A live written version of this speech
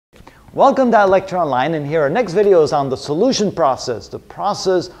Welcome to Lecture Online, and here our next video is on the solution process, the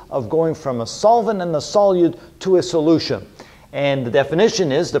process of going from a solvent and a solute to a solution. And the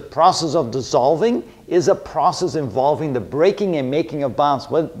definition is the process of dissolving is a process involving the breaking and making of bonds.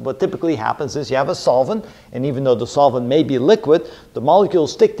 What typically happens is you have a solvent, and even though the solvent may be liquid, the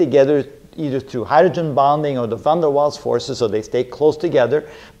molecules stick together either through hydrogen bonding or the van der Waals forces, so they stay close together.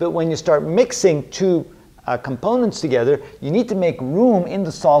 But when you start mixing two components together, you need to make room in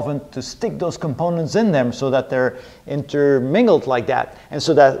the solvent to stick those components in them so that they're intermingled like that. And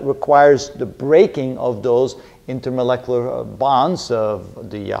so that requires the breaking of those intermolecular bonds,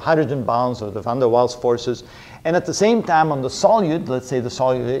 of the hydrogen bonds or the van der Waals forces. And at the same time, on the solute, let's say the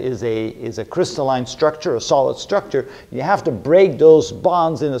solute is a crystalline structure, a solid structure, you have to break those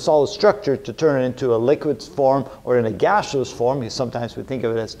bonds in a solid structure to turn it into a liquid form or in a gaseous form. Sometimes we think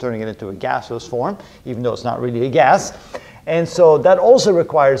of it as turning it into a gaseous form, even though it's not really a gas. And so that also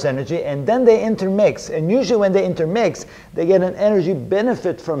requires energy, and then they intermix. And usually when they intermix, they get an energy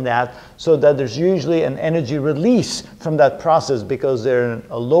benefit from that, so that there's usually an energy release from that process because they're in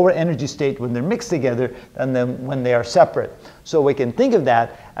a lower energy state when they're mixed together than when they are separate. So we can think of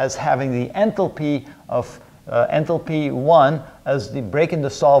that as having the enthalpy of enthalpy 1 as the break in the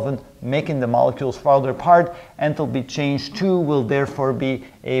solvent, making the molecules farther apart. Enthalpy change 2 will therefore be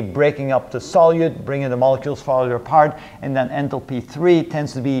a breaking up the solute, bringing the molecules farther apart. And then enthalpy 3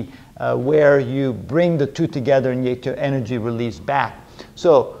 tends to be where you bring the two together and you get your energy release back.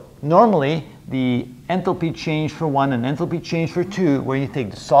 So normally the enthalpy change for 1 and enthalpy change for 2, where you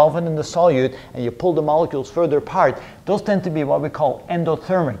take the solvent and the solute and you pull the molecules further apart, those tend to be what we call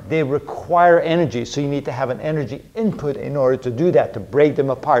endothermic. They require energy, so you need to have an energy input in order to do that, to break them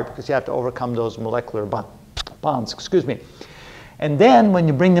apart, because you have to overcome those molecular bonds. And then when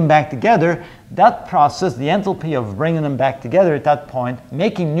you bring them back together, that process, the enthalpy of bringing them back together at that point,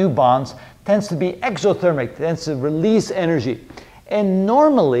 making new bonds, tends to be exothermic, tends to release energy. And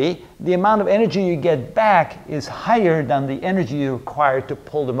normally, the amount of energy you get back is higher than the energy you require to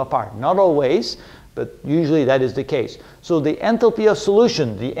pull them apart. Not always, but usually that is the case. So the enthalpy of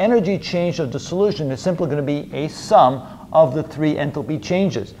solution, the energy change of the solution, is simply going to be a sum of the three enthalpy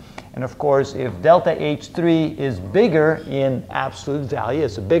changes. And of course, if delta H3 is bigger in absolute value,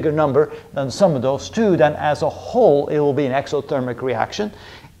 it's a bigger number than the sum of those two, then as a whole, it will be an exothermic reaction.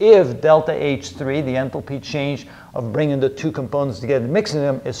 If delta H3, the enthalpy change of bringing the two components together and mixing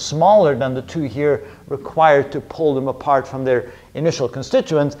them, is smaller than the two here required to pull them apart from their initial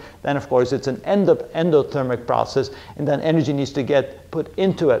constituents, then of course it's an endothermic process, and then energy needs to get put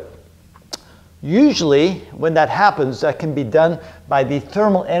into it. Usually, when that happens, that can be done by the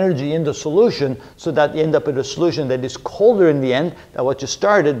thermal energy in the solution, so that you end up with a solution that is colder in the end than what you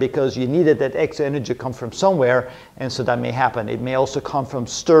started, because you needed that extra energy to come from somewhere, and so that may happen. It may also come from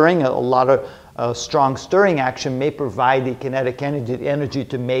stirring. A lot of strong stirring action may provide the kinetic energy, the energy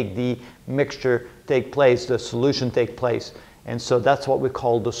to make the mixture take place, the solution take place. And so that's what we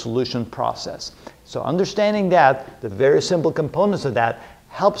call the solution process. So understanding that, the very simple components of that,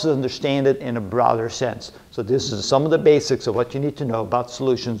 helps us understand it in a broader sense. So this is some of the basics of what you need to know about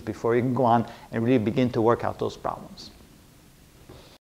solutions before you can go on and really begin to work out those problems.